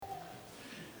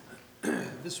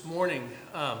this morning,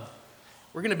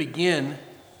 we're going to begin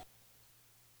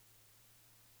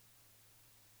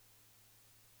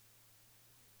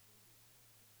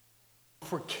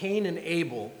for Cain and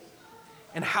Abel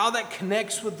and how that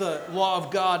connects with the law of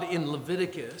God in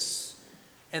Leviticus,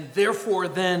 and therefore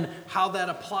then how that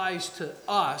applies to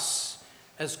us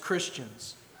as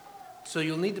Christians. So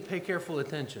you'll need to pay careful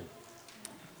attention,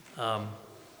 but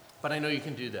I know you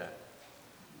can do that.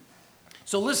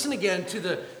 So listen again to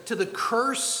the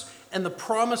curse and the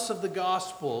promise of the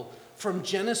gospel from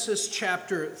Genesis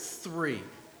chapter 3.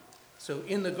 So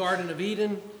in the Garden of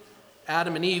Eden,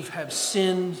 Adam and Eve have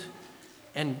sinned,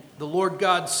 and the Lord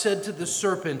God said to the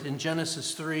serpent in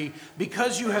Genesis 3,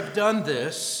 "Because you have done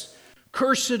this,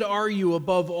 cursed are you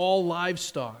above all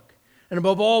livestock and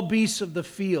above all beasts of the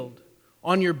field.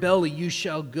 On your belly you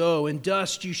shall go, and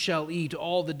dust you shall eat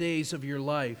all the days of your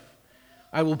life.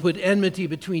 I will put enmity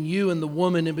between you and the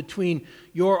woman, and between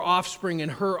your offspring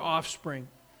and her offspring.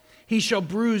 He shall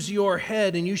bruise your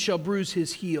head, and you shall bruise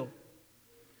his heel."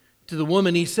 To the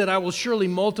woman he said, "I will surely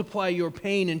multiply your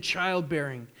pain in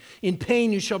childbearing. In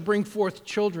pain you shall bring forth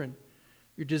children.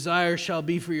 Your desire shall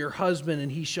be for your husband,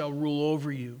 and he shall rule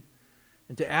over you."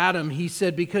 And to Adam he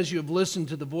said, "Because you have listened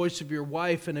to the voice of your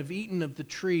wife and have eaten of the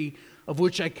tree of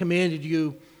which I commanded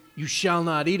you, you shall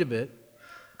not eat of it.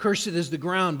 Cursed is the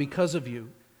ground because of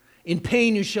you. In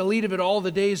pain you shall eat of it all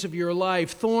the days of your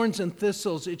life. Thorns and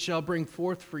thistles it shall bring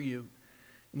forth for you,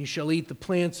 and you shall eat the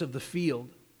plants of the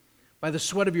field. By the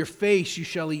sweat of your face you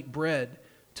shall eat bread,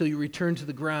 till you return to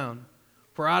the ground.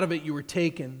 For out of it you were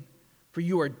taken, for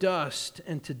you are dust,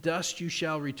 and to dust you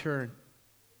shall return."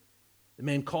 The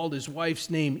man called his wife's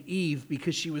name Eve,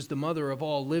 because she was the mother of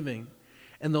all living.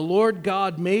 And the Lord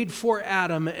God made for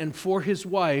Adam and for his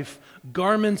wife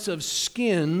garments of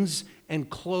skins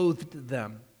and clothed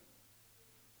them.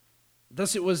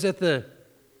 Thus it was at the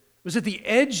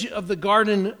edge of the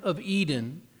Garden of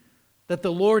Eden that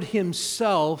the Lord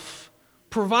himself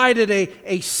provided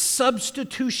a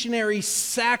substitutionary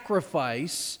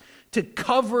sacrifice to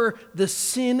cover the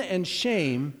sin and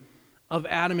shame of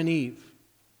Adam and Eve.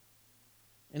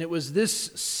 And it was this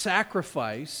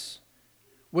sacrifice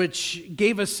which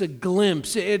gave us a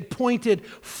glimpse. It pointed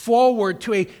forward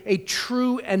to a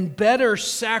true and better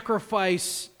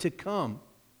sacrifice to come.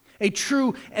 A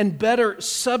true and better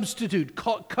substitute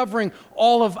covering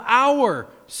all of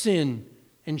our sin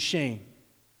and shame.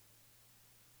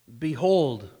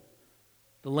 Behold,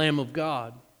 the Lamb of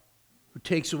God who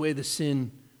takes away the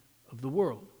sin of the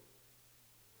world.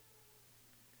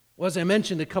 Well, as I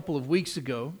mentioned a couple of weeks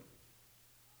ago,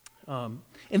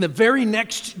 in the very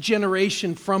next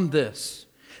generation from this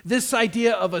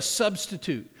idea of a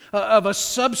substitute, of a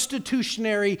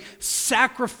substitutionary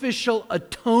sacrificial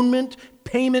atonement,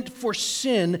 payment for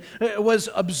sin, was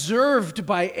observed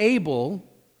by Abel,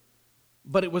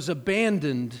 but it was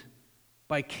abandoned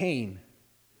by Cain.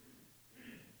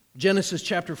 Genesis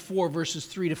chapter 4, verses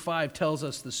 3 to 5 tells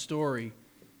us the story.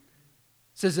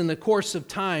 It says, "In the course of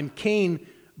time, Cain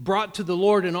brought to the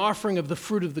Lord an offering of the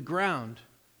fruit of the ground.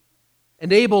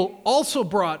 And Abel also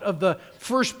brought of the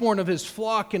firstborn of his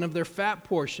flock and of their fat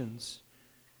portions.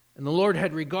 And the Lord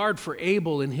had regard for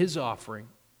Abel in his offering.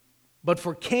 But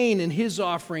for Cain in his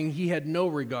offering he had no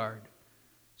regard.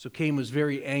 So Cain was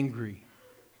very angry,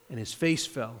 and his face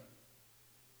fell."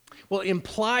 Well,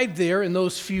 implied there in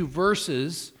those few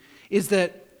verses is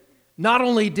that not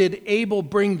only did Abel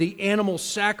bring the animal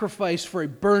sacrifice for a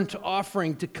burnt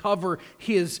offering to cover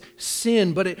his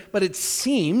sin, but it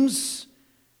seems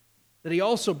that he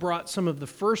also brought some of the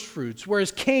first fruits,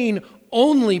 whereas Cain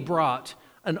only brought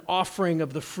an offering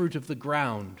of the fruit of the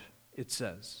ground, it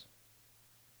says.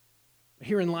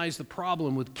 Herein lies the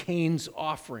problem with Cain's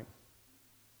offering.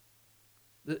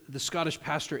 The Scottish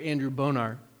pastor Andrew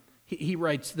Bonar, he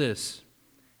writes this,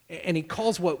 and he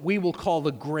calls what we will call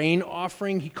the grain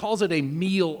offering, he calls it a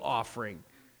meal offering.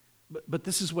 But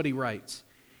this is what he writes.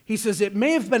 He says, "It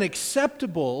may have been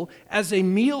acceptable as a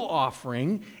meal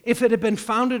offering if it had been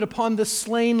founded upon the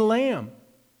slain lamb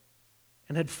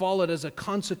and had followed as a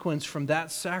consequence from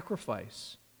that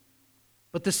sacrifice.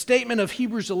 But the statement of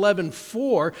Hebrews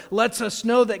 11:4 lets us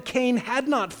know that Cain had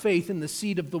not faith in the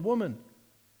seed of the woman.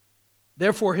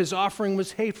 Therefore, his offering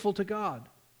was hateful to God."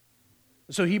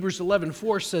 So Hebrews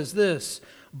 11:4 says this,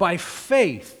 "By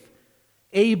faith,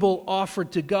 Abel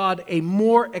offered to God a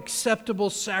more acceptable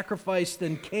sacrifice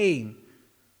than Cain,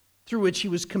 through which he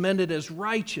was commended as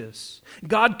righteous,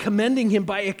 God commending him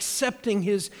by accepting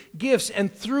his gifts.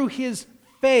 And through his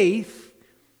faith,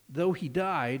 though he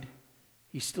died,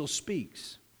 he still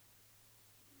speaks."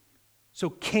 So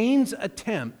Cain's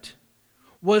attempt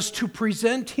was to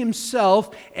present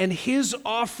himself and his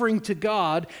offering to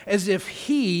God as if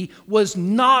he was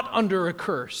not under a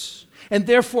curse. And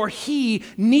therefore he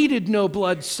needed no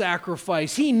blood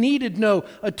sacrifice. He needed no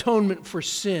atonement for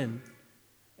sin.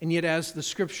 And yet, as the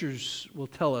scriptures will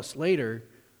tell us later,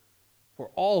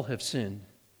 for all have sinned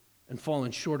and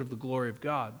fallen short of the glory of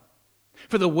God.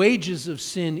 For the wages of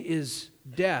sin is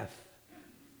death.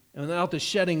 And without the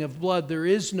shedding of blood, there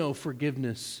is no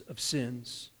forgiveness of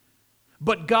sins.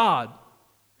 But God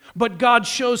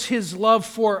shows his love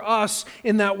for us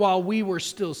in that while we were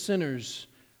still sinners,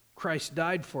 Christ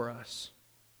died for us.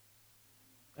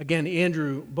 Again,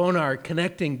 Andrew Bonar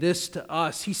connecting this to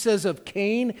us. He says of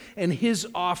Cain and his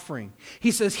offering,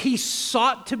 he says he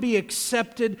sought to be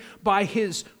accepted by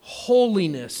his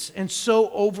holiness and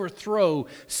so overthrow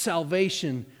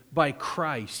salvation by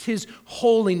Christ. His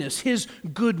holiness, his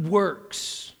good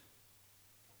works.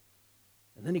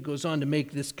 And then he goes on to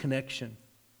make this connection.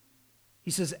 He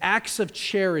says, acts of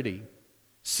charity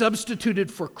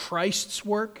substituted for Christ's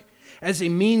work as a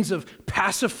means of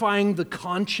pacifying the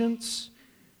conscience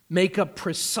make up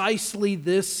precisely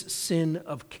this sin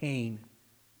of Cain.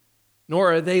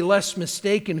 Nor are they less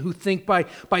mistaken who think by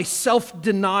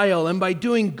self-denial and by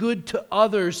doing good to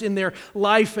others in their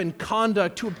life and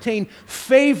conduct to obtain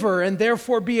favor and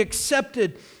therefore be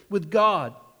accepted with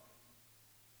God.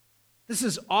 This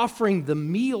is offering the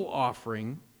meal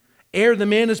offering ere the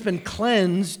man has been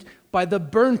cleansed by the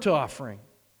burnt offering.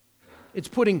 It's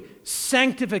putting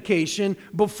sanctification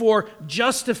before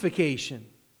justification.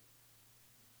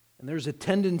 And there's a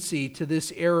tendency to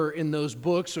this error in those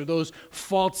books or those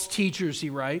false teachers, he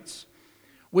writes,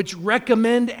 which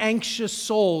recommend anxious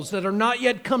souls that are not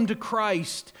yet come to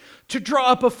Christ to draw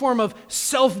up a form of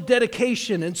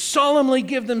self-dedication and solemnly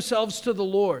give themselves to the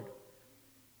Lord.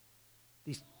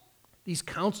 These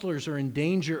counselors are in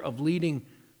danger of leading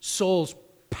souls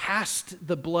past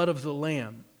the blood of the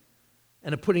Lamb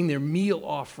and of putting their meal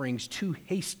offerings too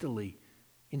hastily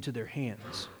into their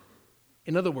hands.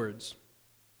 In other words,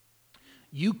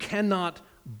 you cannot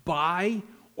buy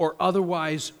or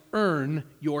otherwise earn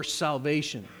your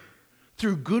salvation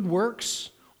through good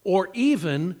works or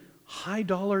even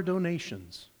high-dollar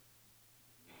donations.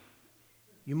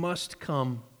 You must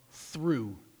come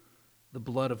through the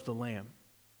blood of the Lamb.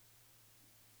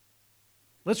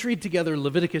 Let's read together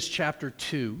Leviticus chapter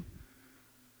 2.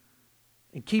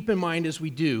 And keep in mind as we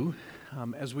do,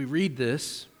 as we read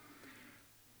this,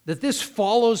 that this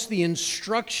follows the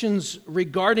instructions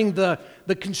regarding the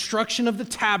construction of the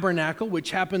tabernacle,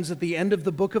 which happens at the end of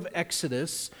the book of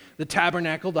Exodus, the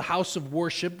tabernacle, the house of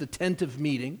worship, the tent of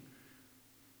meeting.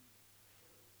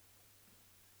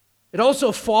 It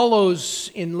also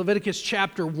follows in Leviticus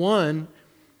chapter 1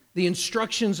 the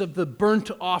instructions of the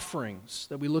burnt offerings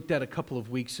that we looked at a couple of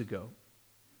weeks ago.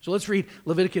 So let's read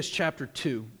Leviticus chapter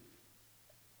 2.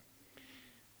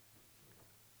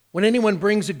 When anyone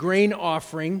brings a grain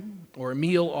offering or a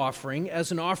meal offering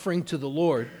as an offering to the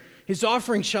Lord, his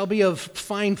offering shall be of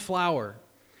fine flour.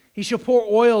 He shall pour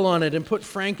oil on it and put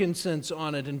frankincense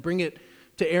on it and bring it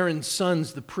to Aaron's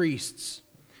sons, the priests.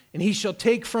 And he shall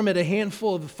take from it a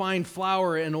handful of the fine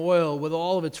flour and oil with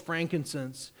all of its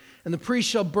frankincense. And the priest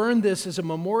shall burn this as a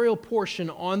memorial portion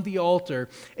on the altar,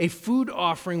 a food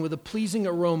offering with a pleasing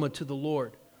aroma to the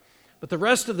Lord. But the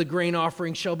rest of the grain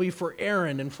offering shall be for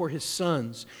Aaron and for his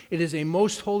sons. It is a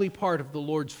most holy part of the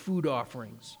Lord's food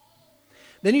offerings.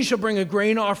 Then you shall bring a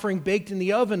grain offering baked in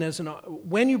the oven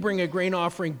when you bring a grain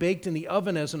offering baked in the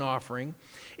oven as an offering,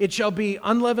 it shall be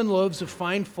unleavened loaves of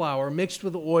fine flour mixed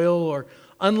with oil or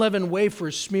unleavened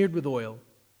wafers smeared with oil.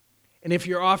 And if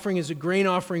your offering is a grain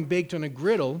offering baked on a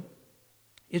griddle,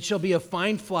 it shall be of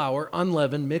fine flour,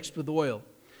 unleavened, mixed with oil.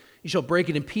 You shall break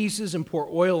it in pieces and pour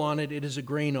oil on it. It is a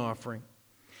grain offering.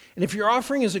 And if your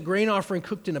offering is a grain offering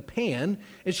cooked in a pan,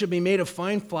 it shall be made of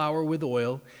fine flour with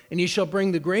oil. And you shall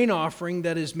bring the grain offering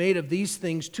that is made of these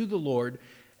things to the Lord.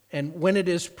 And when it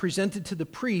is presented to the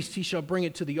priest, he shall bring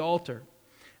it to the altar.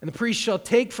 And the priest shall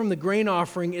take from the grain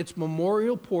offering its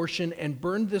memorial portion and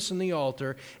burn this on the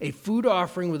altar, a food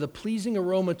offering with a pleasing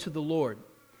aroma to the Lord.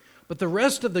 But the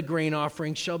rest of the grain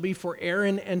offering shall be for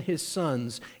Aaron and his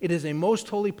sons. It is a most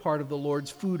holy part of the Lord's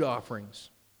food offerings.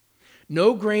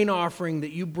 No grain offering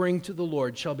that you bring to the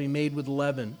Lord shall be made with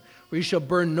leaven, for you shall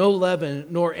burn no leaven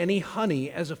nor any honey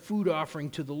as a food offering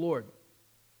to the Lord.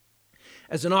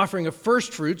 As an offering of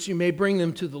first fruits, you may bring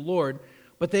them to the Lord,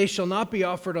 but they shall not be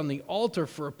offered on the altar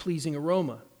for a pleasing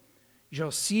aroma. You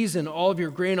shall season all of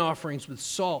your grain offerings with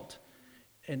salt.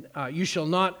 And you shall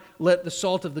not let the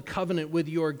salt of the covenant with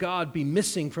your God be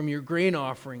missing from your grain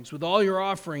offerings. With all your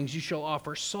offerings you shall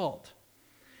offer salt.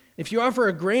 If you offer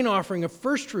a grain offering of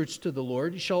first fruits to the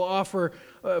Lord, you shall offer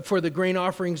for the grain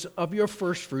offerings of your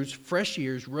first fruits fresh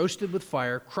ears, roasted with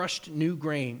fire, crushed new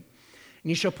grain. And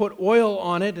you shall put oil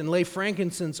on it and lay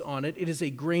frankincense on it. It is a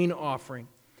grain offering.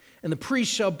 And the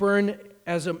priest shall burn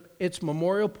as its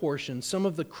memorial portion some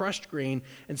of the crushed grain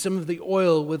and some of the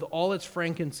oil with all its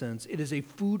frankincense. It is a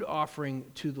food offering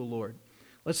to the Lord.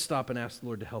 Let's stop and ask the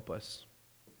Lord to help us.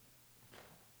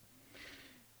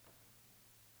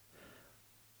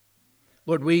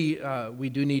 Lord, we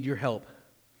do need your help.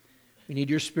 We need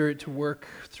your Spirit to work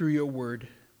through your word,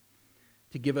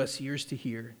 to give us ears to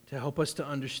hear, to help us to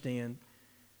understand.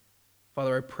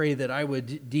 Father, I pray that I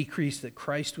would decrease, that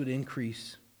Christ would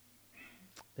increase,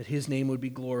 that his name would be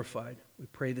glorified. We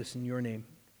pray this in your name.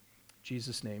 In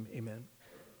Jesus' name, amen.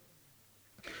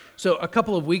 So a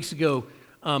couple of weeks ago,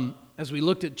 as we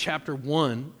looked at chapter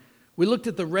 1, we looked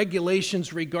at the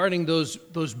regulations regarding those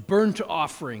burnt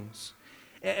offerings.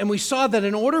 And we saw that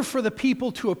in order for the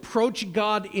people to approach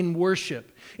God in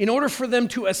worship, in order for them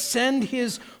to ascend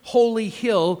his holy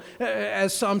hill,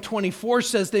 as Psalm 24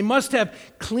 says, they must have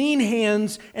clean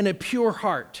hands and a pure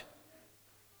heart.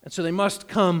 And so they must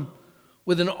come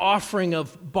with an offering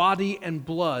of body and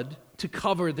blood to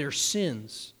cover their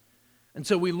sins. And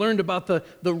so we learned about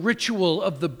the ritual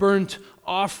of the burnt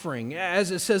offering. As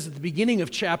it says at the beginning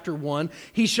of chapter 1,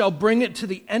 he shall bring it to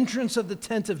the entrance of the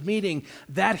tent of meeting,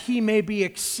 that he may be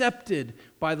accepted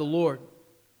by the Lord.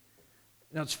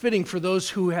 Now it's fitting for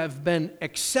those who have been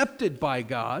accepted by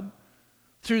God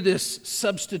through this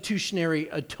substitutionary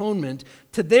atonement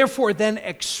to therefore then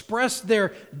express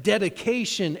their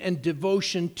dedication and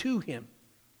devotion to him.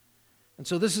 And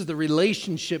so this is the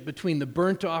relationship between the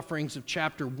burnt offerings of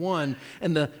chapter 1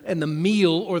 and the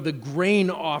meal or the grain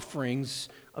offerings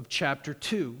of chapter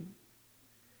 2.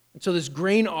 And so this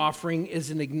grain offering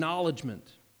is an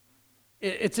acknowledgement.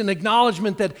 It's an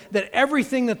acknowledgement that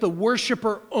everything that the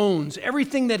worshiper owns,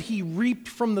 everything that he reaped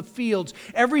from the fields,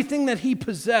 everything that he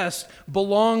possessed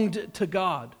belonged to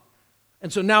God.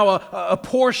 And so now a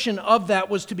portion of that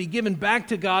was to be given back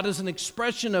to God as an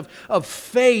expression of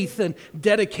faith and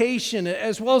dedication,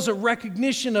 as well as a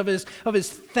recognition of his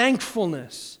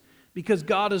thankfulness, because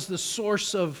God is the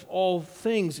source of all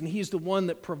things, and he's the one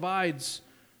that provides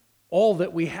all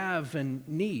that we have and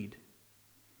need.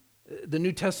 The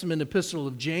New Testament epistle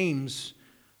of James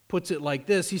puts it like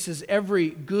this. He says,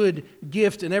 every good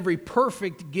gift and every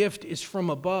perfect gift is from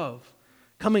above,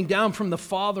 coming down from the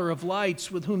Father of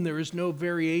lights, with whom there is no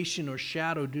variation or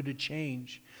shadow due to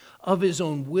change. Of his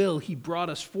own will, he brought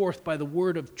us forth by the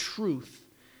word of truth,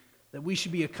 that we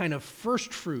should be a kind of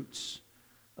first fruits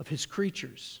of his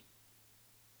creatures.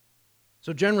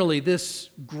 So generally,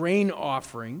 this grain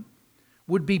offering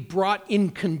would be brought in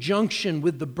conjunction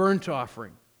with the burnt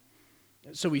offering.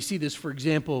 So we see this, for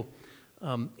example,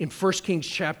 in 1 Kings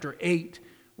chapter 8,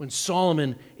 when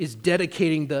Solomon is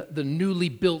dedicating the newly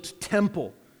built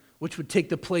temple, which would take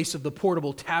the place of the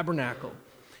portable tabernacle.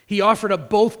 He offered up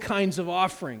both kinds of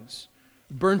offerings,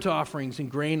 burnt offerings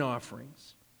and grain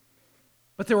offerings.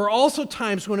 But there were also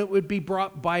times when it would be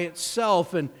brought by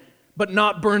itself, but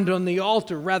not burned on the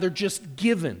altar, rather just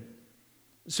given.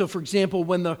 So, for example,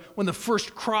 when the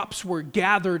first crops were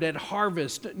gathered at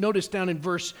harvest, notice down in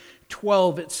verse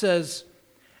 12 it says,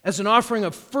 as an offering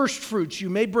of first fruits, you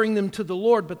may bring them to the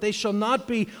Lord, but they shall not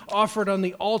be offered on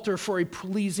the altar for a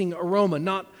pleasing aroma,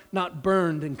 not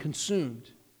burned and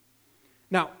consumed.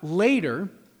 Now, later,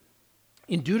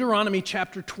 in Deuteronomy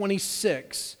chapter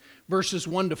 26, verses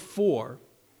 1 to 4,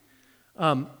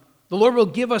 the Lord will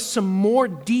give us some more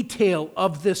detail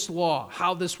of this law,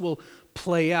 how this will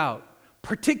play out,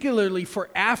 particularly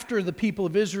for after the people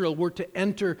of Israel were to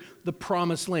enter the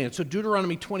promised land. So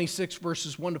Deuteronomy 26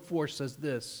 verses 1 to 4 says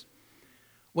this,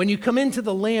 when you come into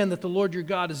the land that the Lord your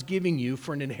God is giving you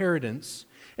for an inheritance,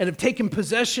 and have taken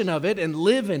possession of it and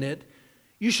live in it,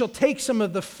 you shall take some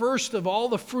of the first of all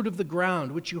the fruit of the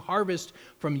ground, which you harvest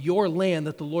from your land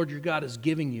that the Lord your God is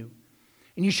giving you.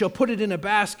 And you shall put it in a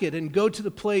basket and go to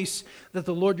the place that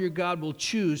the Lord your God will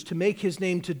choose to make his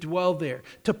name to dwell there,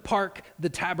 to park the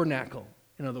tabernacle,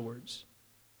 in other words.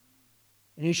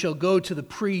 And you shall go to the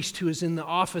priest who is in the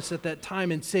office at that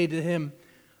time and say to him,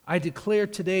 I declare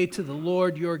today to the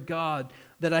Lord your God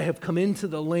that I have come into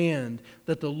the land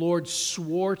that the Lord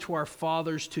swore to our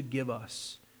fathers to give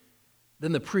us.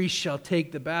 Then the priest shall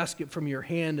take the basket from your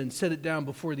hand and set it down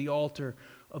before the altar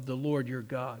of the Lord your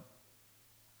God.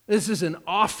 This is an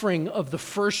offering of the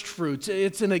first fruits.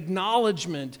 It's an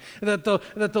acknowledgement that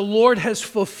the Lord has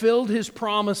fulfilled his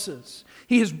promises.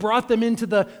 He has brought them into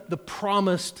the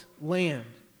promised land.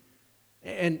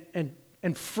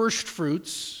 And first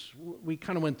fruits, we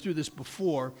kind of went through this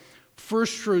before.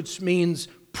 First fruits means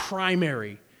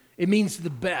primary. It means the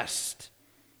best,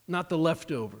 not the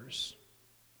leftovers.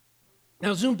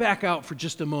 Now zoom back out for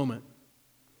just a moment.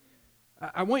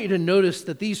 I want you to notice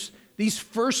that these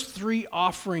first three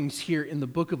offerings here in the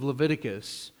book of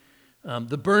Leviticus,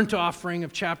 the burnt offering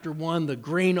of chapter 1, the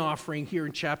grain offering here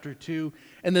in chapter 2,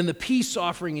 and then the peace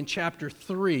offering in chapter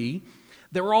 3,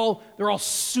 they're all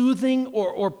soothing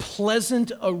or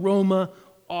pleasant aroma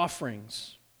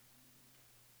offerings.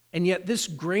 And yet this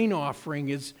grain offering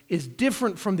is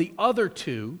different from the other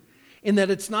two in that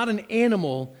it's not an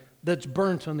animal that's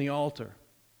burnt on the altar.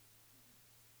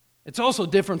 It's also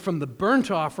different from the burnt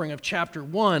offering of chapter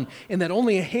 1 in that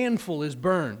only a handful is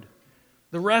burned.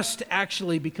 The rest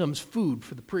actually becomes food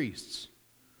for the priests.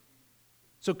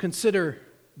 So consider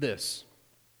this.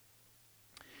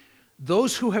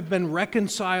 Those who have been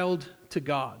reconciled to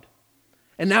God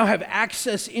and now have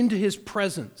access into His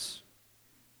presence,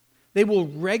 they will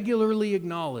regularly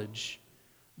acknowledge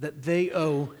that they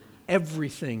owe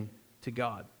everything to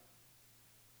God.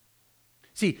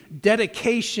 See,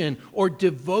 dedication or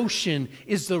devotion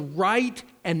is the right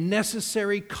and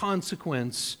necessary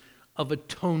consequence of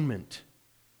atonement.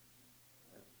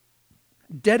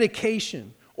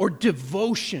 Dedication or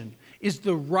devotion is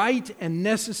the right and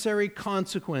necessary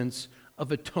consequence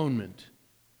of atonement,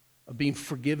 of being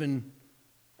forgiven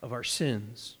of our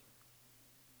sins.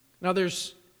 Now,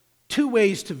 there's two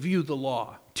ways to view the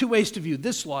law, two ways to view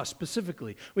this law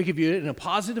specifically. We could view it in a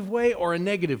positive way or a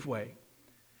negative way.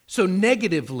 So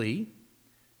negatively,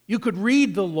 you could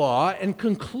read the law and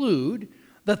conclude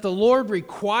that the Lord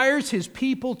requires His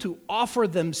people to offer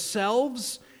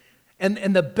themselves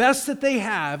and the best that they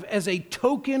have as a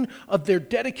token of their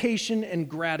dedication and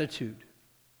gratitude.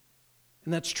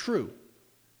 And that's true.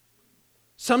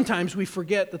 Sometimes we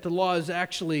forget that the law is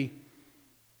actually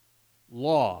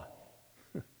law.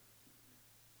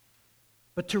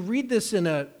 But to read this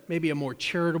in maybe a more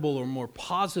charitable or more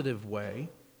positive way,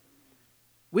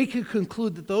 we could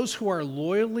conclude that those who are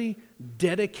loyally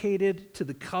dedicated to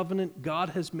the covenant God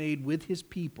has made with His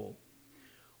people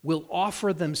will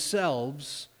offer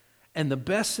themselves and the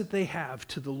best that they have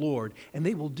to the Lord, and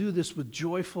they will do this with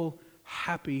joyful,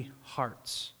 happy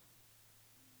hearts.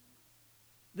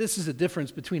 This is a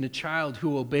difference between a child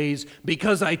who obeys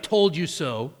because I told you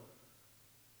so,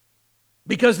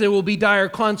 because there will be dire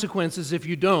consequences if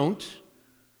you don't,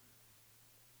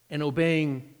 and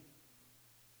obeying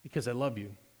because I love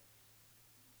you.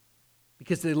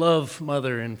 Because they love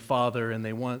mother and father and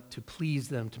they want to please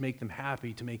them, to make them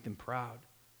happy, to make them proud.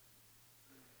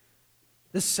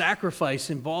 This sacrifice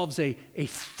involves a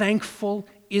thankful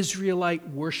Israelite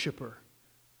worshiper,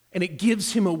 and it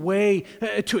gives him a way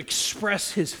to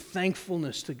express his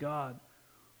thankfulness to God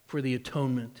for the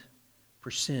atonement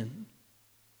for sin.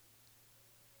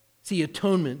 See,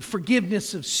 atonement,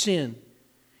 forgiveness of sin,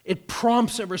 it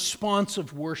prompts a response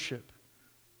of worship.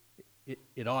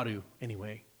 It ought to,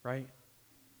 anyway, right?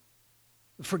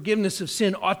 Forgiveness of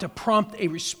sin ought to prompt a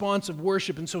response of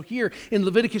worship. And so here in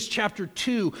Leviticus chapter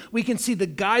 2, we can see the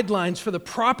guidelines for the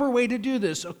proper way to do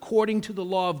this according to the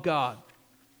law of God.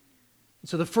 And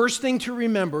so the first thing to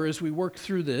remember as we work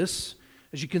through this,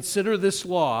 as you consider this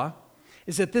law,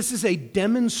 is that this is a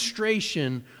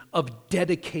demonstration of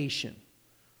dedication.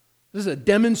 This is a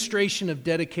demonstration of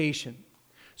dedication.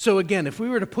 So again, if we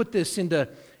were to put this into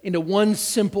one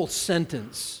simple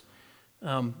sentence,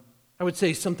 I would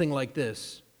say something like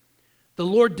this. The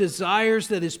Lord desires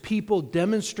that His people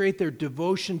demonstrate their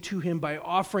devotion to Him by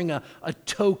offering a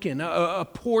token, a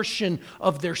portion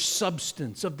of their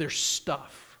substance, of their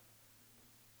stuff.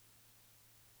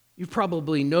 You've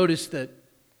probably noticed that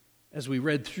as we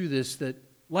read through this, that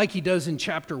like He does in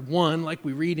chapter 1, like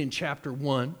we read in chapter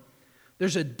 1,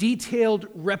 there's a detailed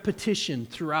repetition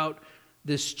throughout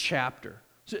this chapter.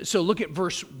 So look at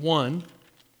verse 1.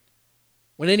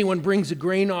 When anyone brings a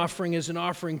grain offering as an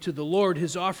offering to the Lord,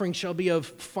 his offering shall be of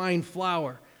fine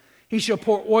flour. He shall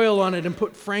pour oil on it and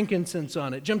put frankincense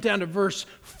on it. Jump down to verse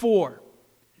 4.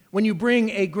 When you bring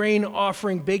a grain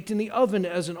offering baked in the oven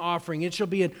as an offering, it shall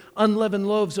be an unleavened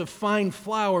loaves of fine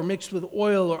flour mixed with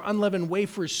oil, or unleavened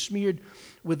wafers smeared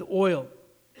with oil.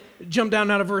 Jump down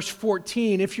now to verse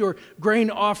 14. If your grain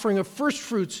offering of first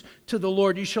fruits to the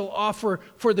Lord, you shall offer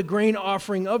for the grain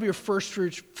offering of your first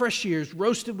fruits fresh ears,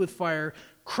 roasted with fire,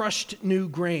 crushed new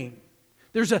grain.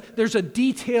 There's a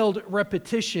detailed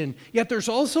repetition, yet there's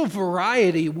also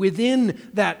variety within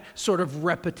that sort of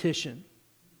repetition.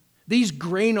 These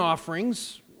grain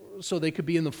offerings, so they could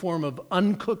be in the form of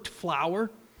uncooked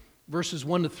flour, verses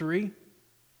 1 to 3,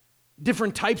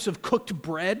 different types of cooked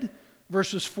bread,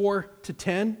 verses 4 to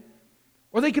 10,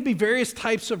 Or they could be various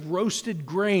types of roasted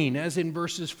grain, as in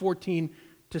verses 14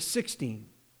 to 16.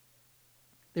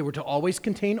 They were to always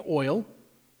contain oil,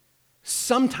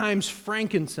 sometimes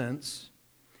frankincense,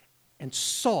 and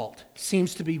salt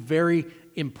seems to be very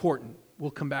important.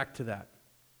 We'll come back to that.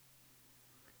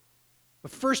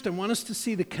 But first, I want us to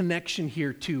see the connection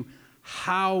here to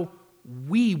how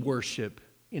we worship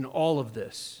in all of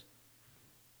this.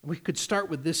 We could start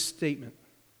with this statement.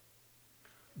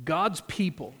 God's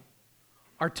people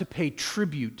are to pay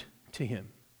tribute to Him.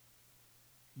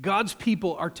 God's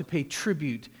people are to pay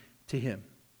tribute to Him.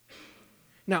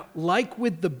 Now, like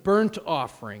with the burnt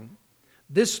offering,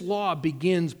 this law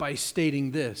begins by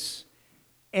stating this: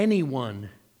 anyone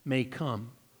may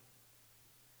come.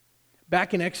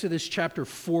 Back in Exodus chapter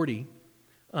 40,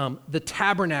 the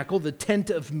tabernacle, the tent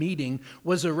of meeting,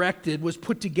 was erected, was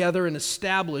put together and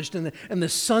established, and the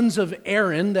sons of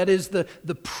Aaron, that is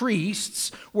the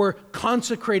priests, were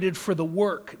consecrated for the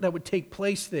work that would take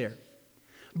place there.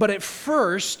 But at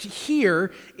first,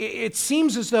 here, it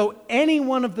seems as though any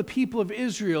one of the people of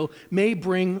Israel may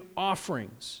bring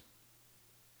offerings.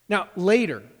 Now,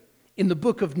 later, in the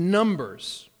book of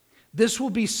Numbers, this will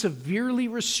be severely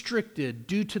restricted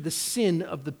due to the sin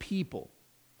of the people.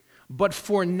 But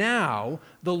for now,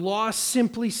 the law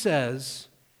simply says,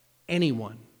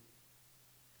 anyone.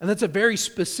 And that's a very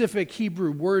specific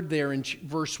Hebrew word there in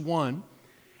verse 1.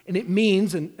 And it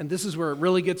means, and this is where it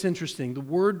really gets interesting,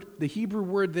 the Hebrew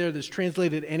word there that's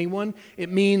translated anyone, it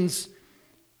means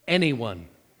anyone.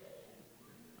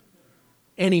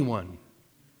 Anyone.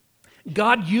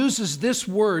 God uses this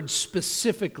word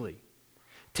specifically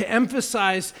to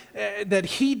emphasize that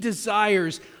He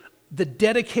desires the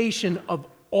dedication of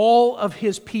all of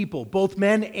His people, both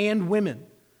men and women,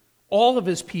 all of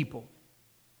His people.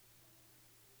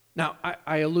 Now,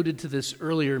 I alluded to this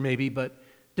earlier maybe, but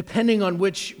depending on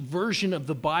which version of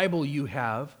the Bible you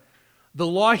have, the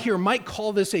law here might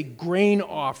call this a grain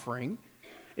offering.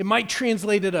 It might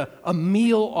translate it a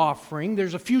meal offering.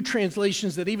 There's a few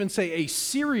translations that even say a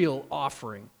cereal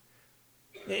offering.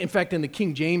 In fact, in the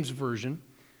King James Version,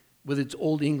 with its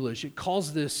Old English, it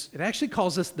actually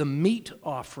calls this the meat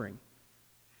offering.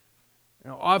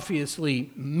 Now,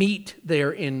 obviously, meat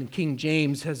there in King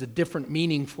James has a different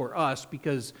meaning for us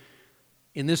because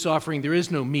in this offering there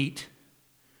is no meat.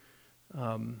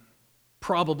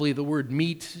 Probably the word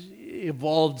meat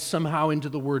evolved somehow into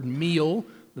the word meal,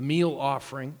 the meal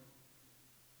offering.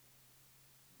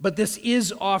 But this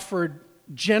is offered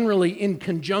generally in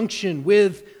conjunction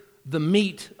with the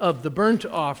meat of the burnt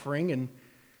offering, and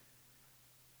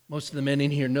most of the men in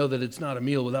here know that it's not a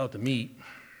meal without the meat.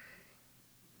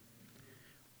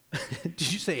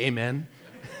 Did you say amen?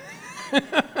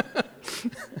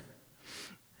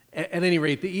 At any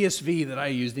rate, the ESV that I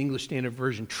use, the English Standard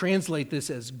Version, translate this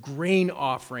as grain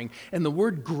offering. And the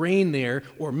word grain there,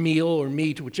 or meal or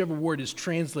meat, whichever word is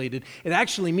translated, it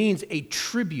actually means a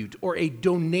tribute or a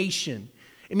donation.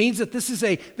 It means that this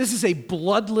is a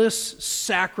bloodless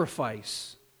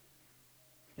sacrifice.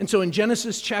 And so in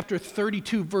Genesis chapter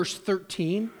 32, verse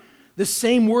 13, the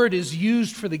same word is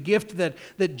used for the gift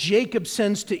that Jacob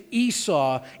sends to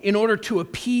Esau in order to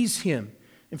appease him.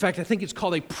 In fact, I think it's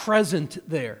called a present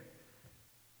there.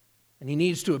 And he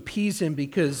needs to appease him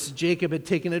because Jacob had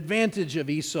taken advantage of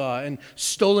Esau and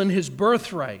stolen his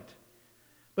birthright.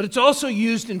 But it's also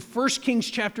used in 1 Kings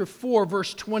chapter 4,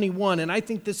 verse 21, and I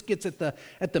think this gets at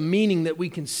the meaning that we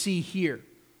can see here.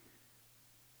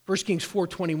 1 Kings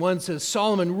 4:21 says,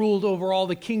 Solomon ruled over all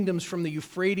the kingdoms from the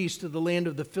Euphrates to the land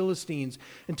of the Philistines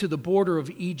and to the border of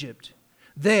Egypt.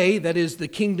 They, that is, the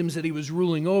kingdoms that he was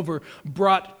ruling over,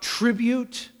 brought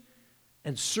tribute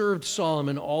and served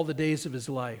Solomon all the days of his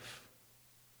life.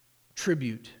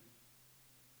 Tribute.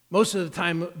 Most of the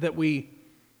time that we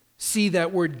see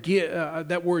that word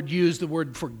used, the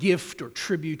word for gift or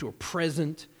tribute or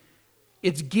present,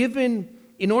 it's given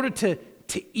in order to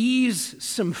ease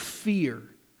some fear,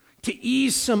 to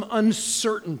ease some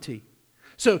uncertainty.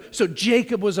 So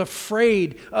Jacob was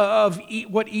afraid of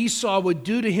what Esau would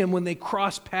do to him when they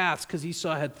crossed paths because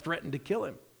Esau had threatened to kill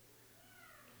him.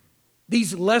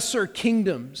 These lesser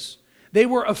kingdoms, they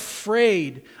were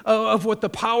afraid of what the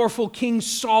powerful King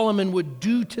Solomon would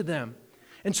do to them.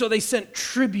 And so they sent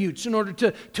tributes in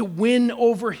order to win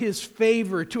over his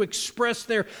favor, to express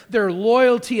their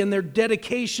loyalty and their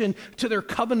dedication to their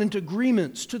covenant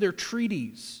agreements, to their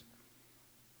treaties.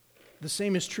 The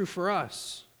same is true for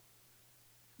us.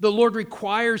 The Lord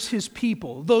requires His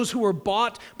people, those who are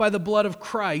bought by the blood of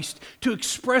Christ, to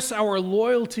express our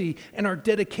loyalty and our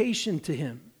dedication to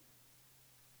Him.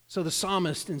 So the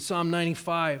psalmist in Psalm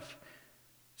 95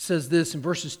 says this in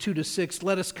verses 2 to 6,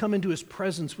 let us come into His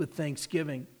presence with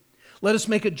thanksgiving. Let us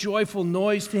make a joyful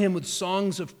noise to him with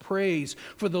songs of praise,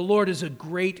 for the Lord is a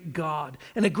great God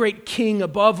and a great King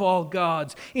above all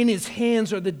gods. In his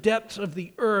hands are the depths of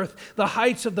the earth. The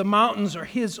heights of the mountains are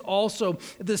his also.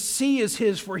 The sea is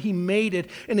his, for he made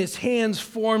it, and his hands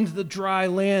formed the dry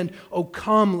land. O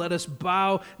come, let us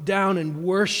bow down and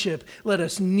worship. Let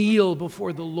us kneel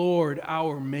before the Lord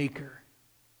our Maker.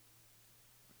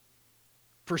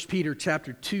 1 Peter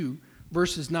chapter 2,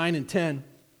 verses 9 and 10.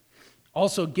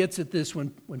 Also gets at this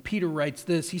when Peter writes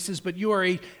this. He says, but you are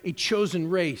a chosen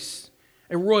race,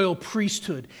 a royal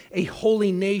priesthood, a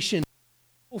holy nation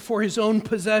for his own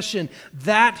possession,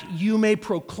 that you may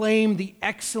proclaim the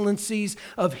excellencies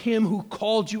of him who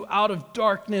called you out of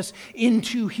darkness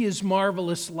into his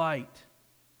marvelous light.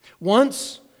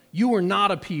 Once you were not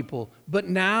a people, but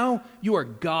now you are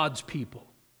God's people.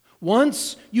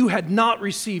 Once you had not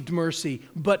received mercy,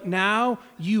 but now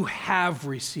you have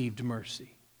received mercy.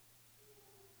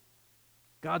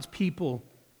 God's people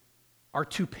are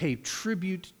to pay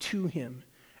tribute to him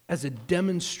as a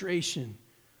demonstration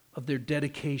of their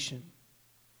dedication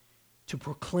to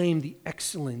proclaim the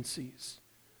excellencies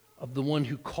of the one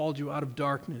who called you out of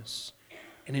darkness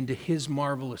and into his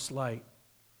marvelous light.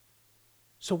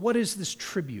 So what is this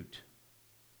tribute?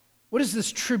 What is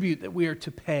this tribute that we are to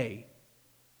pay?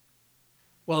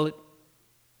 Well,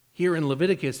 here in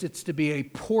Leviticus, it's to be a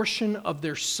portion of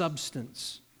their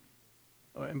substance.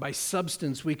 And by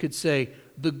substance, we could say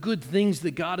the good things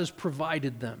that God has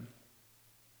provided them.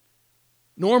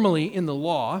 Normally in the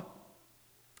law,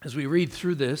 as we read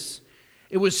through this,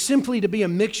 it was simply to be a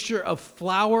mixture of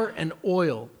flour and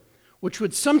oil, which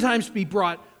would sometimes be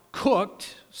brought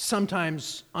cooked,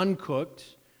 sometimes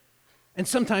uncooked, and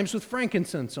sometimes with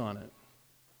frankincense on it.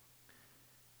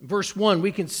 In verse 1,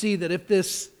 we can see that if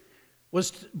this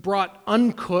was brought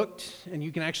uncooked, and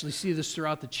you can actually see this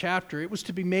throughout the chapter, it was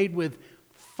to be made with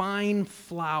fine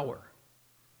flour.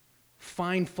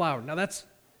 Fine flour. Now that's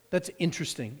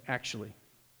interesting, actually.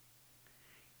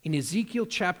 In Ezekiel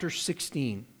chapter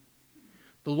 16,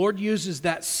 the Lord uses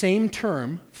that same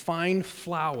term, fine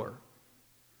flour,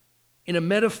 in a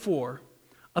metaphor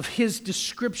of his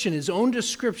description, his own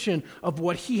description of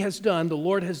what he has done, the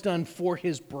Lord has done for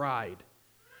his bride.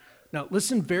 Now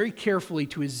listen very carefully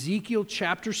to Ezekiel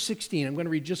chapter 16. I'm going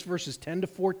to read just verses 10 to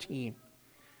 14.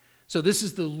 So this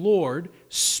is the Lord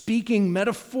speaking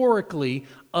metaphorically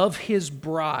of his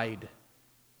bride.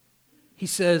 He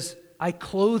says, I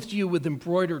clothed you with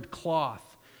embroidered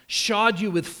cloth, shod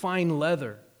you with fine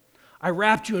leather. I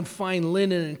wrapped you in fine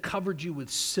linen and covered you with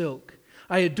silk.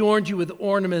 I adorned you with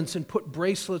ornaments and put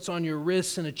bracelets on your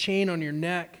wrists and a chain on your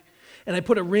neck. And I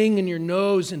put a ring in your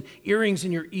nose and earrings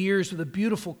in your ears with a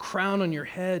beautiful crown on your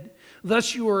head.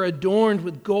 Thus you were adorned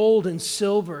with gold and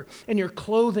silver, and your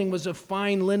clothing was of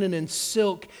fine linen and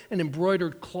silk and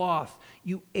embroidered cloth.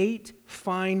 You ate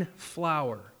fine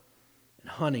flour and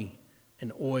honey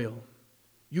and oil.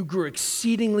 You grew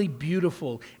exceedingly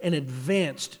beautiful and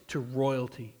advanced to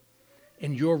royalty.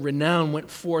 And your renown went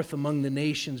forth among the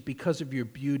nations because of your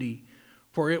beauty.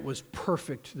 For it was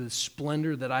perfect, the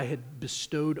splendor that I had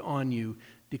bestowed on you,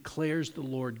 declares the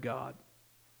Lord God.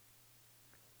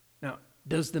 Now,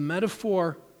 does the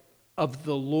metaphor of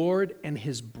the Lord and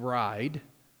his bride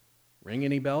ring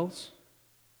any bells?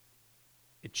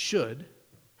 It should,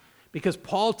 because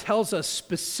Paul tells us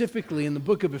specifically in the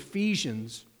book of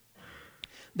Ephesians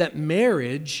that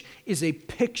marriage is a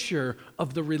picture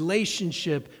of the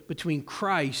relationship between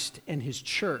Christ and his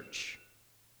church.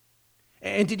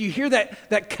 And did you hear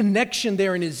that connection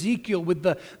there in Ezekiel with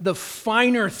the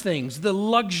finer things, the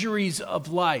luxuries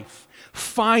of life?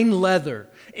 Fine leather,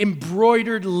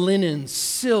 embroidered linen,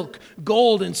 silk,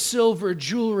 gold and silver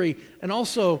jewelry, and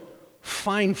also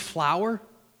fine flour.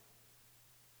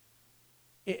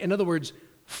 In other words,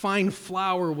 fine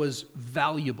flour was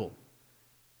valuable.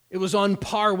 It was on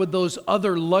par with those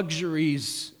other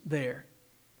luxuries there.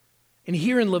 And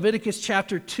here in Leviticus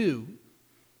chapter 2,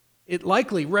 it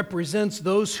likely represents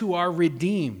those who are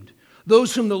redeemed,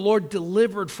 those whom the Lord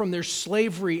delivered from their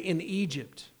slavery in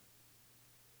Egypt.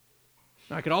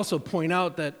 Now, I could also point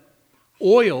out that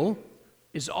oil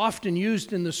is often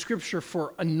used in the scripture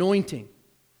for anointing.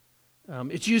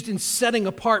 It's used in setting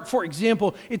apart. For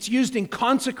example, it's used in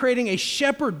consecrating a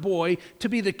shepherd boy to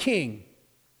be the king.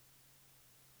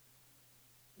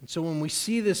 And so when we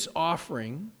see this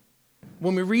offering,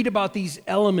 when we read about these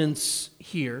elements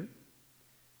here,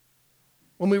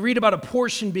 when we read about a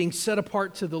portion being set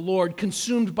apart to the Lord,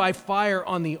 consumed by fire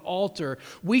on the altar,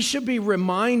 we should be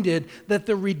reminded that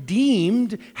the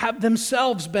redeemed have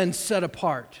themselves been set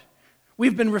apart.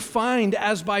 We've been refined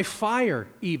as by fire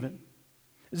even.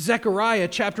 Zechariah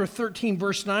chapter 13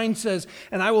 verse 9 says,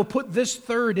 "And I will put this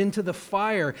third into the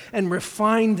fire and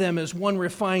refine them as one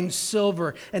refines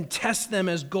silver and test them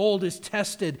as gold is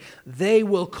tested. They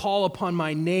will call upon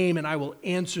my name and I will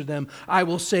answer them. I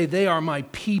will say they are my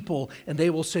people and they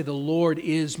will say the Lord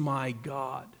is my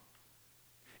God."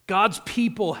 God's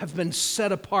people have been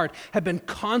set apart, have been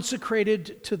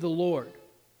consecrated to the Lord.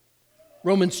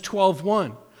 Romans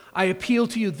 12:1. "I appeal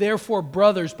to you, therefore,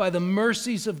 brothers, by the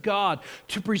mercies of God,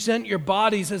 to present your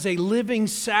bodies as a living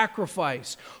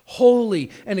sacrifice,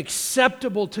 holy and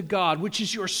acceptable to God, which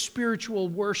is your spiritual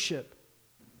worship."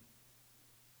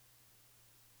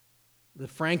 The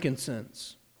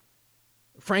frankincense.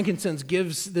 Frankincense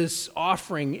gives this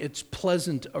offering its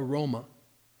pleasant aroma.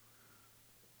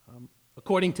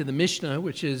 According to the Mishnah,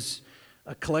 which is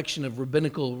a collection of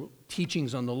rabbinical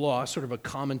teachings on the law, sort of a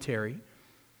commentary,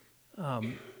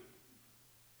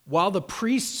 while the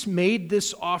priests made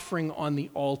this offering on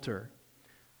the altar,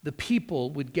 the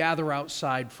people would gather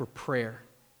outside for prayer.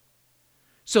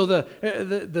 So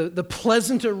the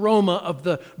pleasant aroma of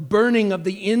the burning of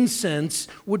the incense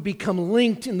would become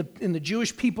linked in the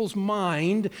Jewish people's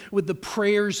mind with the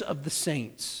prayers of the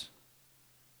saints.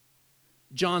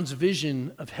 John's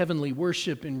vision of heavenly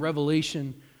worship in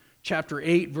Revelation chapter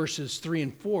 8, verses 3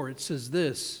 and 4, it says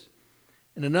this,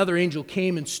 "And another angel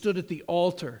came and stood at the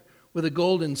altar with a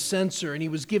golden censer, and he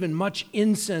was given much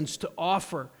incense to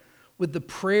offer with the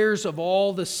prayers of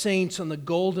all the saints on the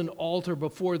golden altar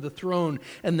before the throne.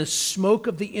 And the smoke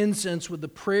of the incense with the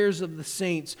prayers of the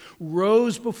saints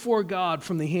rose before God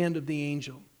from the hand of the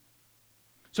angel."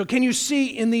 So can you see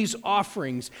in these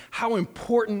offerings how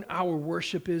important our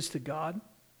worship is to God?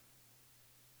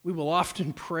 We will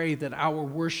often pray that our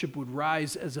worship would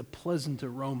rise as a pleasant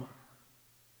aroma.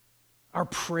 Our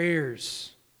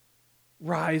prayers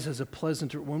rise as a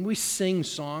pleasant aroma. When we sing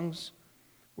songs,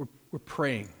 we're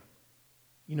praying.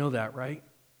 You know that, right?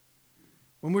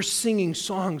 When we're singing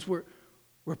songs, we're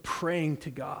praying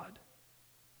to God.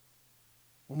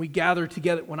 When we gather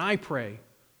together, when I pray,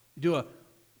 we do a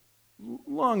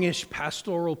longish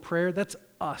pastoral prayer. That's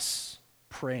us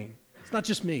praying. It's not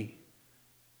just me.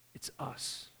 It's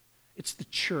us. It's the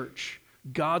church,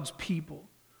 God's people,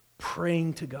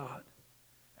 praying to God,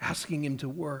 asking Him to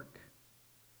work.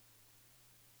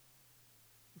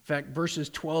 In fact, verses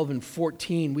 12 and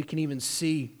 14, we can even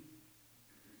see,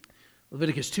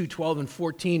 Leviticus 2, 12 and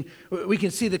 14, we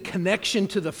can see the connection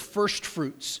to the first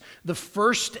fruits, the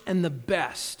first and the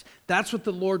best. That's what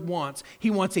the Lord wants. He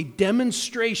wants a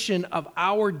demonstration of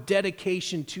our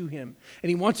dedication to Him, and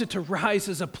He wants it to rise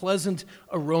as a pleasant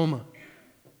aroma.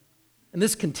 And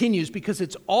this continues because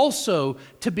it's also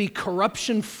to be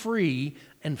corruption-free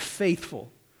and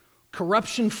faithful.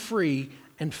 Corruption-free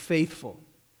and faithful.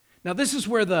 Now, this is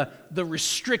where the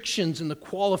restrictions and the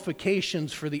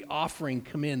qualifications for the offering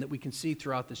come in that we can see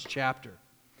throughout this chapter.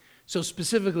 So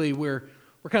specifically, we're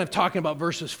kind of talking about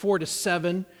verses 4 to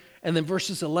 7 and then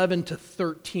verses 11 to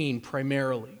 13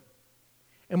 primarily.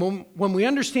 And when we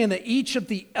understand that each of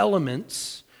the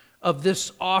elements of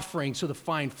this offering, so the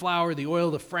fine flour, the oil,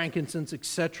 the frankincense,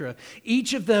 etc.,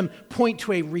 each of them point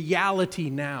to a reality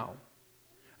now.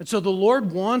 And so the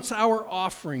Lord wants our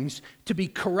offerings to be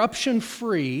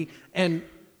corruption-free and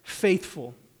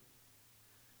faithful.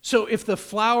 So if the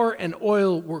flour and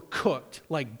oil were cooked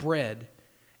like bread,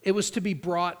 it was to be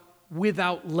brought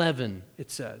without leaven, it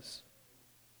says.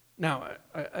 Now,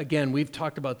 again, we've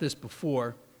talked about this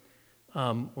before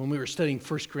when we were studying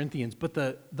 1 Corinthians, but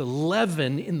the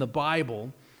leaven in the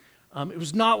Bible, it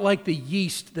was not like the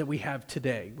yeast that we have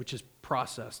today, which is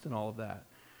processed and all of that.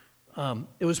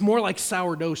 It was more like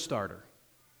sourdough starter.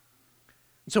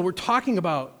 And so we're talking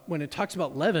about, when it talks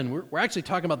about leaven, we're actually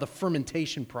talking about the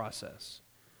fermentation process.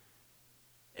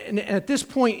 And at this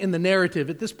point in the narrative,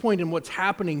 at this point in what's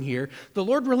happening here, the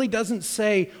Lord really doesn't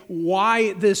say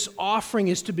why this offering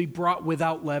is to be brought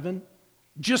without leaven,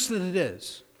 just that it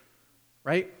is,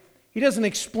 right? He doesn't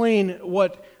explain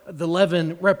what the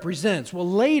leaven represents. Well,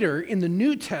 later in the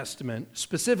New Testament,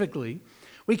 specifically,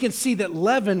 we can see that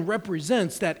leaven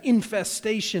represents that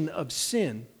infestation of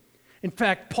sin. In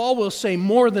fact, Paul will say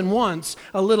more than once,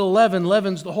 a little leaven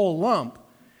leavens the whole lump.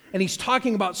 And he's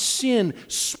talking about sin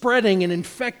spreading and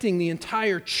infecting the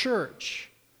entire church.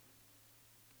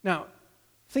 Now,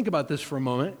 think about this for a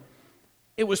moment.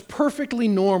 It was perfectly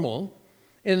normal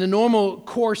in the normal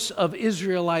course of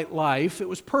Israelite life. It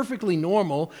was perfectly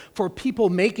normal for people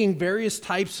making various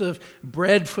types of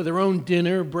bread for their own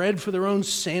dinner, bread for their own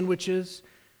sandwiches,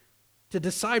 to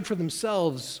decide for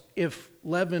themselves if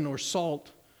leaven or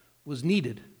salt was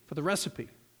needed for the recipe. It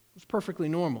was perfectly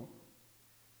normal.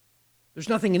 There's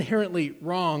nothing inherently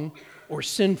wrong or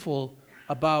sinful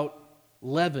about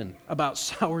leaven, about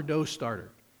sourdough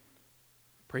starter.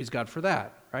 Praise God for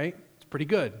that, right? It's pretty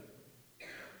good.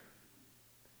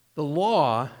 The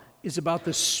law is about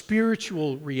the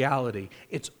spiritual reality.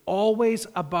 It's always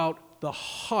about the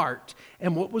heart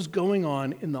and what was going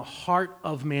on in the heart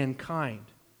of mankind.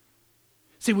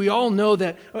 See, we all know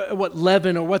that what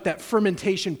leaven or what that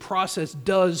fermentation process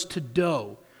does to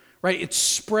dough, right? It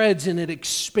spreads and it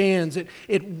expands, it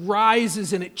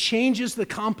rises and it changes the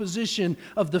composition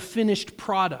of the finished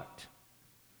product.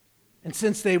 And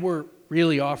since they were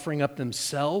really offering up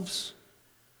themselves,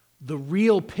 the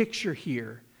real picture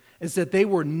here is that they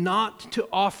were not to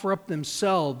offer up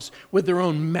themselves with their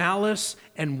own malice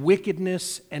and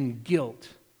wickedness and guilt.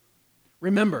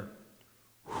 Remember,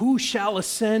 who shall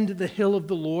ascend the hill of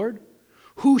the Lord?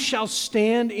 Who shall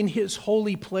stand in his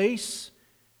holy place?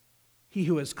 He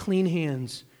who has clean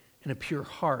hands and a pure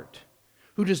heart,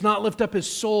 who does not lift up his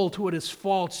soul to what is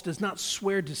false, does not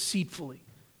swear deceitfully.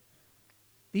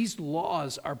 These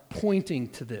laws are pointing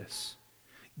to this.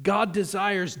 God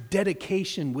desires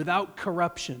dedication without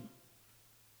corruption.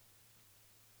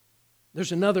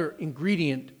 There's another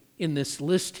ingredient in this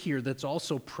list here that's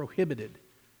also prohibited: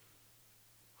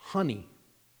 honey.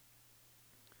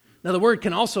 Now, the word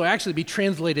can also actually be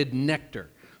translated nectar.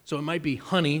 So it might be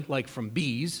honey, like from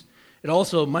bees. It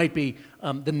also might be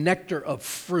the nectar of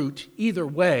fruit. Either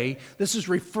way, this is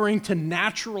referring to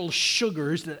natural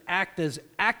sugars that act as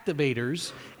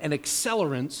activators and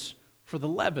accelerants for the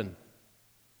leaven.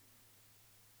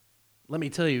 Let me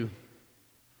tell you,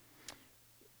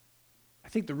 I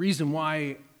think the reason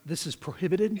why this is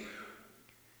prohibited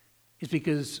is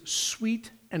because sweet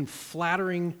and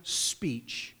flattering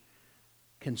speech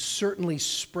can certainly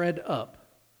speed up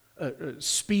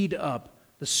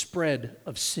the spread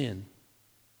of sin,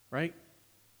 right?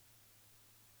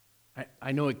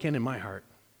 I know it can in my heart.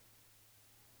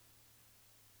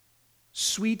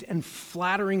 Sweet and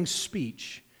flattering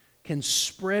speech can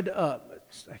spread up,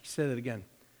 I said it again,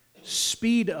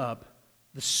 speed up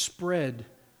the spread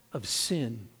of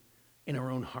sin in our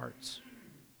own hearts.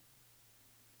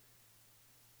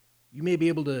 You may be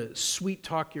able to sweet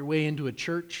talk your way into a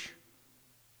church,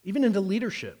 even into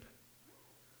leadership,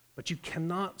 but you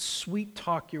cannot sweet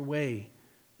talk your way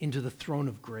into the throne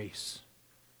of grace.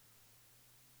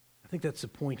 I think that's the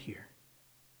point here.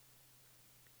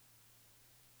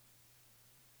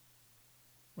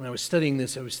 When I was studying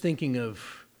this, I was thinking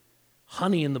of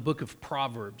honey in the book of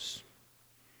Proverbs.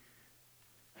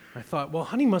 I thought, well,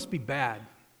 honey must be bad.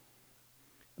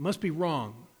 It must be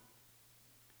wrong.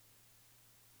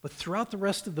 But throughout the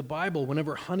rest of the Bible,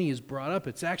 whenever honey is brought up,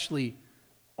 it's actually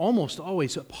almost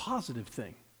always a positive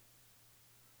thing,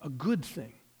 a good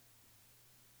thing.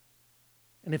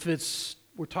 And if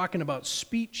we're talking about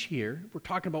speech here, we're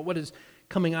talking about what is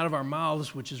coming out of our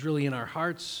mouths, which is really in our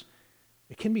hearts,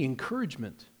 it can be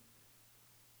encouragement.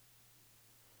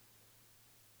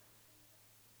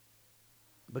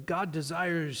 But God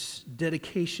desires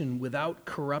dedication without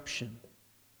corruption.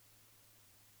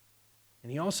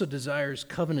 And he also desires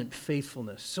covenant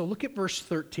faithfulness. So look at verse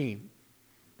 13.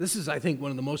 This is, I think,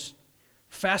 one of the most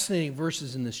fascinating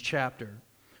verses in this chapter.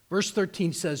 Verse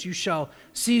 13 says, "You shall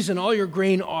season all your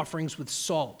grain offerings with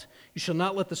salt. You shall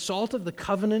not let the salt of the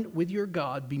covenant with your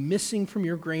God be missing from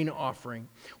your grain offering.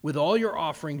 With all your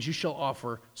offerings you shall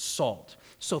offer salt."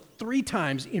 So 3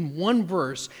 times in one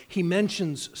verse he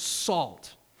mentions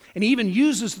salt. And he even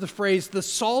uses the phrase, the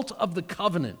salt of the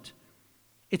covenant.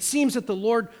 It seems that the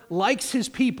Lord likes his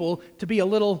people to be a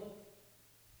little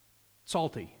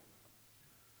salty.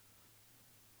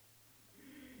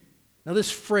 Now,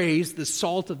 this phrase, the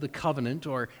salt of the covenant,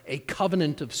 or a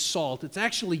covenant of salt, it's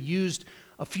actually used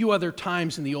a few other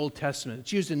times in the Old Testament.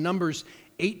 It's used in Numbers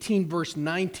 18, verse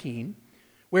 19,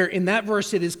 where in that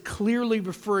verse it is clearly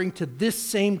referring to this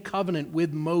same covenant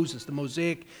with Moses, the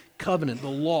Mosaic covenant, the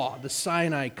law, the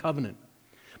Sinai covenant.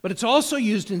 But it's also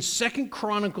used in 2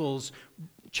 Chronicles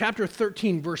chapter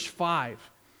 13, verse 5.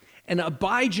 And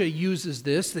Abijah uses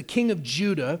this, the king of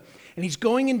Judah, and he's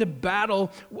going into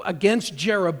battle against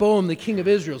Jeroboam, the king of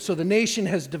Israel. So the nation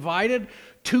has divided,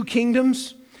 2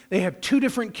 kingdoms. They have 2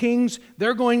 different kings.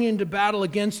 They're going into battle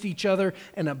against each other.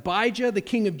 And Abijah, the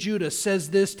king of Judah, says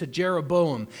this to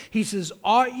Jeroboam. He says,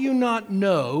 "Ought you not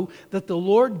know that the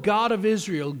Lord God of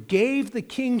Israel gave the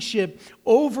kingship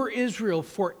over Israel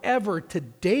forever to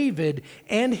David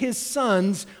and his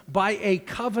sons by a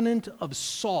covenant of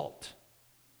salt?"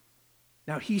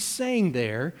 Now, he's saying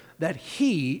there that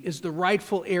he is the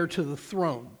rightful heir to the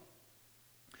throne.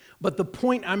 But the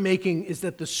point I'm making is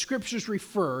that the scriptures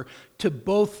refer to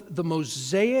both the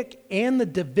Mosaic and the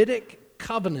Davidic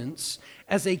covenants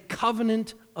as a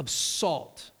covenant of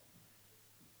salt.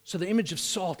 So the image of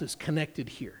salt is connected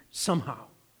here somehow.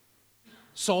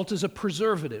 Salt is a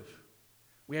preservative.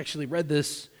 We actually read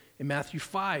this in Matthew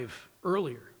 5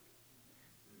 earlier.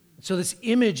 So this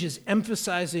image is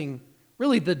emphasizing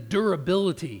really the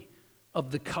durability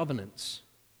of the covenants.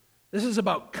 This is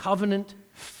about covenant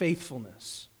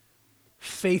faithfulness.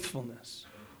 Faithfulness.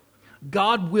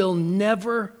 God will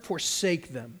never forsake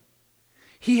them.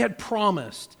 He had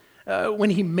promised when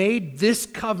he made this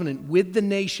covenant with the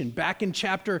nation, back in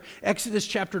Exodus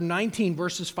chapter 19,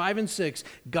 verses 5 and 6,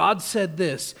 God said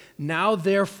this, "Now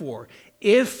therefore,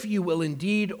 if you will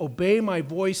indeed obey my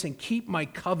voice and keep my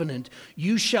covenant,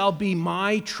 you shall be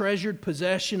my treasured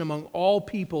possession among all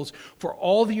peoples, for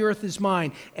all the earth is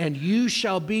mine, and you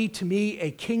shall be to me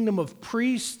a kingdom of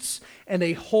priests and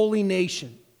a holy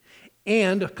nation."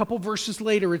 And a couple verses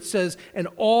later it says, "And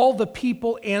all the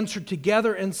people answered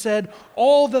together and said,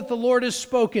 'All that the Lord has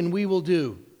spoken we will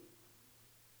do.'"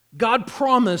 God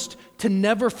promised to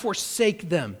never forsake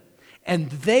them.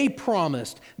 And they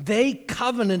promised, they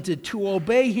covenanted to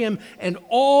obey him and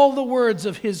all the words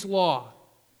of his law.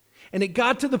 And it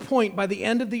got to the point by the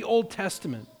end of the Old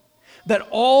Testament that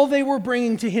all they were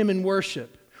bringing to him in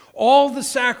worship, all the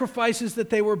sacrifices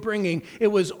that they were bringing, it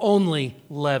was only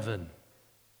leaven.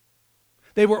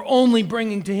 They were only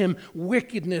bringing to him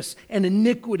wickedness and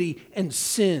iniquity and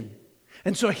sin.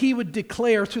 And so he would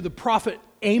declare through the prophet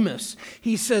Amos,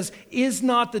 he says, "Is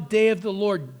not the day of the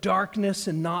Lord darkness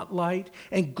and not light,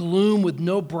 and gloom with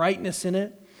no brightness in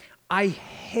it? I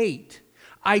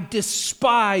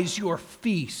despise your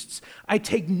feasts. I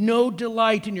take no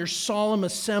delight in your solemn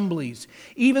assemblies.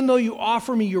 Even though you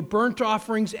offer me your burnt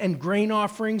offerings and grain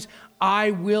offerings, I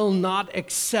will not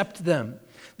accept them.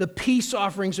 The peace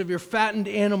offerings of your fattened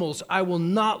animals, I will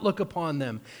not look upon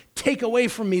them. Take away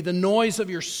from me the noise of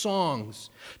your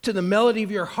songs. To the melody of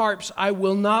your harps, I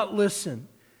will not listen.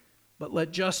 But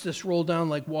let justice roll down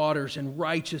like waters and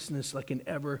righteousness like an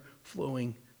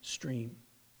ever-flowing stream."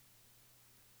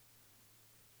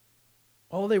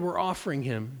 All they were offering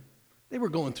him, they were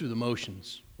going through the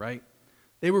motions, right?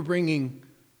 They were bringing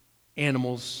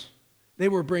animals. They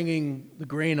were bringing the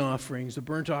grain offerings, the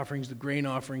burnt offerings, the grain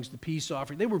offerings, the peace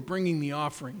offering. They were bringing the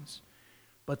offerings,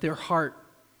 but their heart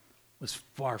was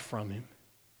far from him.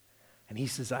 And he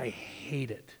says, "I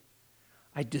hate it.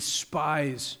 I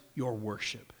despise your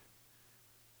worship.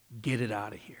 Get it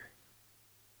out of here."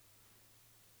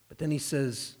 But then he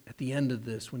says at the end of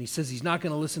this, when he says he's not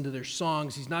going to listen to their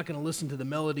songs, he's not going to listen to the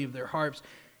melody of their harps,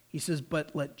 he says,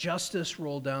 "But let justice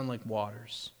roll down like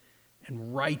waters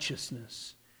and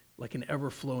righteousness like an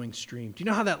ever-flowing stream." Do you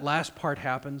know how that last part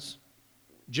happens?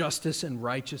 Justice and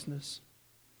righteousness.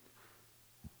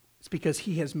 It's because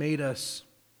he has made us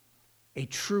a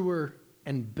truer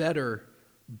and better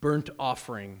burnt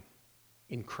offering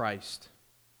in Christ.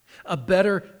 A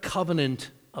better covenant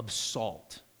of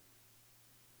salt.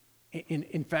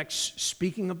 In fact,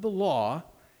 speaking of the law,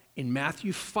 in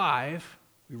Matthew 5,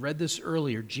 we read this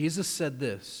earlier, Jesus said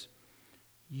this,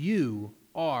 "You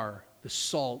are the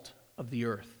salt of the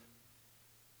earth.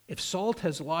 If salt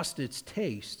has lost its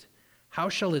taste, how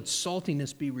shall its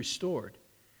saltiness be restored?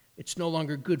 It's no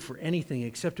longer good for anything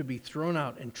except to be thrown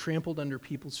out and trampled under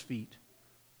people's feet."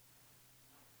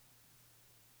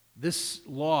 This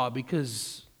law,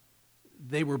 because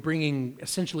they were bringing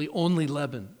essentially only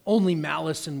leaven, only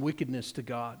malice and wickedness to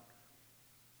God,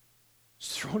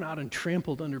 was thrown out and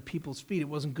trampled under people's feet. It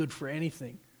wasn't good for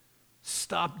anything.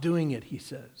 Stop doing it, he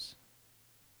says.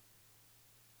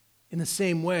 In the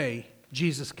same way,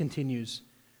 Jesus continues,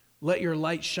 "Let your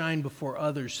light shine before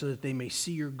others so that they may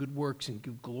see your good works and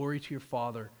give glory to your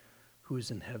Father who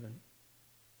is in heaven."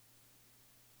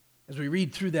 As we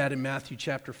read through that in Matthew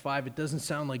chapter 5, it doesn't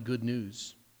sound like good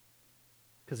news,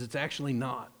 because it's actually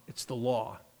not. It's the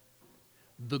law.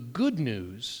 The good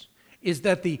news is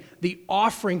that the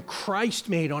offering Christ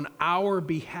made on our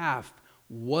behalf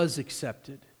was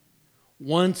accepted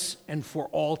once and for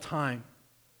all time.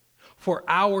 For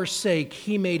our sake,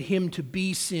 he made him to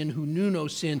be sin who knew no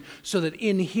sin, so that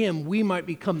in him we might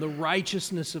become the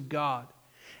righteousness of God.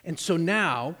 And so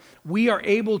now we are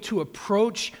able to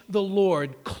approach the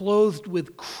Lord clothed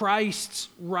with Christ's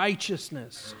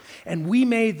righteousness. And we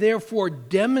may therefore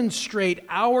demonstrate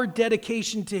our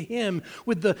dedication to him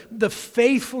with the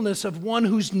faithfulness of one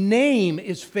whose name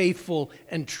is faithful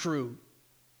and true.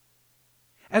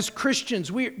 As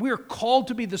Christians, we are called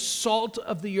to be the salt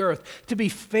of the earth, to be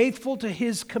faithful to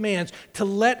his commands, to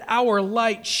let our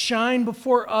light shine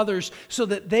before others so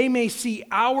that they may see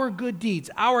our good deeds,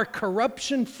 our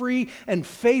corruption-free and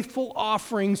faithful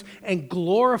offerings, and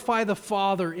glorify the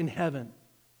Father in heaven.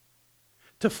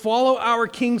 To follow our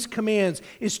King's commands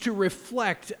is to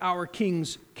reflect our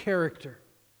King's character.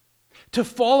 To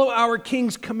follow our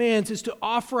King's commands is to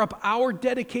offer up our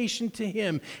dedication to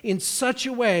Him in such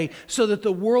a way so that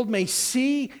the world may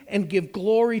see and give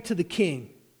glory to the King,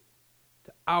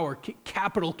 to our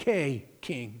capital K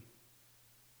King.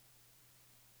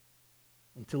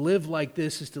 And to live like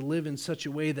this is to live in such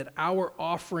a way that our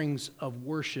offerings of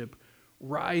worship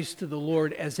rise to the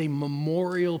Lord as a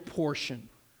memorial portion,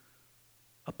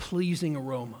 a pleasing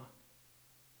aroma.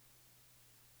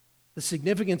 The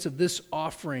significance of this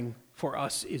offering for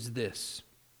us is this.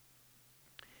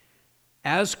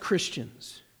 As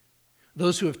Christians,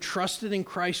 those who have trusted in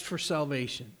Christ for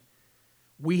salvation,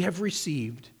 we have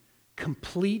received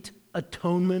complete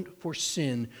atonement for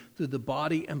sin through the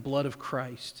body and blood of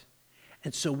Christ.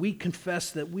 And so we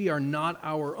confess that we are not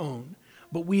our own,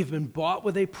 but we have been bought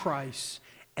with a price,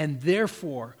 and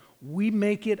therefore we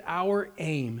make it our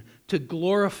aim to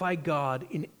glorify God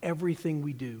in everything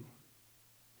we do.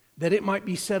 That it might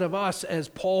be said of us, as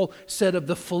Paul said of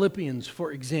the Philippians,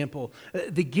 for example,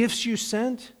 the gifts you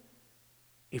sent,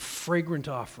 a fragrant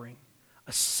offering,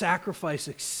 a sacrifice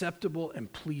acceptable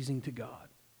and pleasing to God.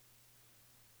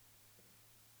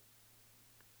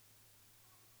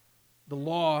 The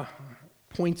law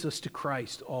points us to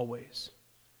Christ always.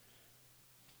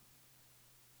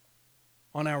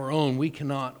 On our own, we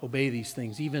cannot obey these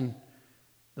things. Even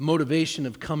the motivation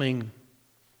of coming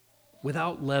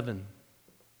without leaven,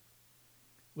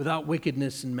 without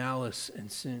wickedness and malice and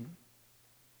sin.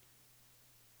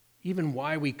 Even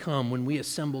why we come when we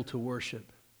assemble to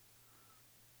worship.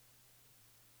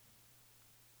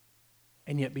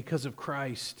 And yet, because of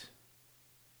Christ,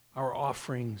 our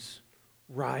offerings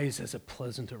rise as a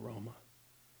pleasant aroma,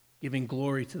 giving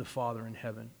glory to the Father in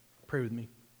heaven. Pray with me.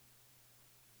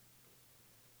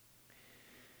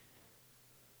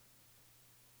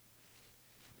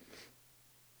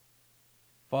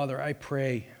 Father, I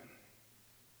pray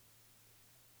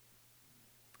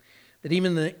that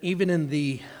even in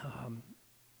the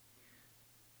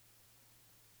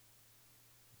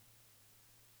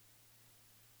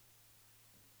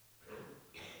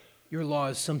your law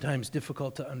is sometimes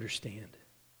difficult to understand.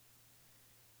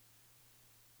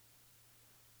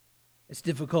 It's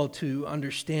difficult to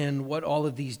understand what all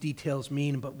of these details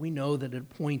mean, but we know that it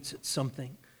points at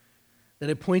something, that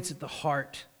it points at the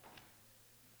heart,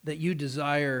 that you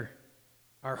desire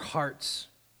our hearts.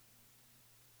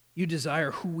 You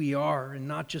desire who we are and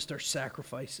not just our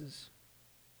sacrifices,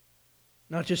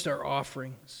 not just our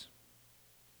offerings.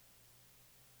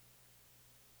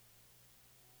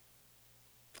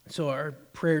 So our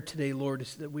prayer today, Lord,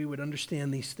 is that we would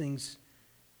understand these things,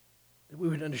 that we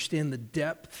would understand the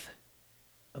depth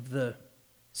of the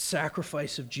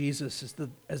sacrifice of Jesus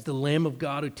as the Lamb of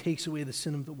God who takes away the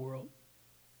sin of the world.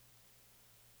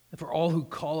 And for all who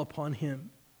call upon Him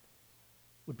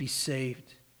would be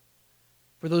saved.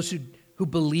 For those who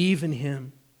believe in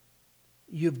Him,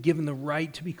 you have given the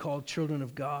right to be called children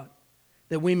of God,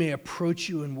 that we may approach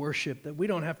you in worship, that we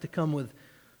don't have to come with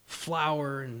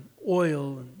flour and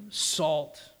oil and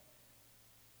salt.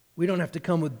 We don't have to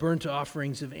come with burnt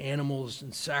offerings of animals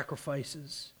and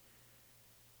sacrifices,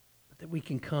 but that we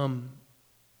can come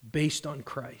based on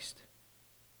Christ.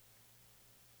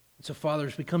 And so, Father,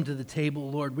 as we come to the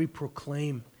table, Lord, we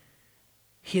proclaim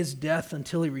His death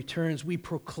until He returns. We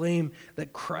proclaim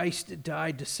that Christ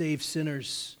died to save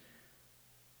sinners,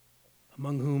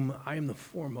 among whom I am the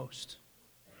foremost.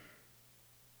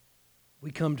 We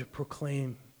come to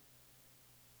proclaim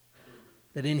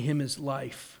that in Him is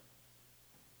life,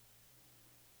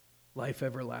 life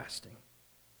everlasting.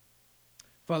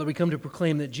 Father, we come to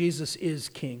proclaim that Jesus is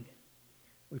King.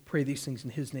 We pray these things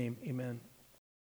in His name. Amen.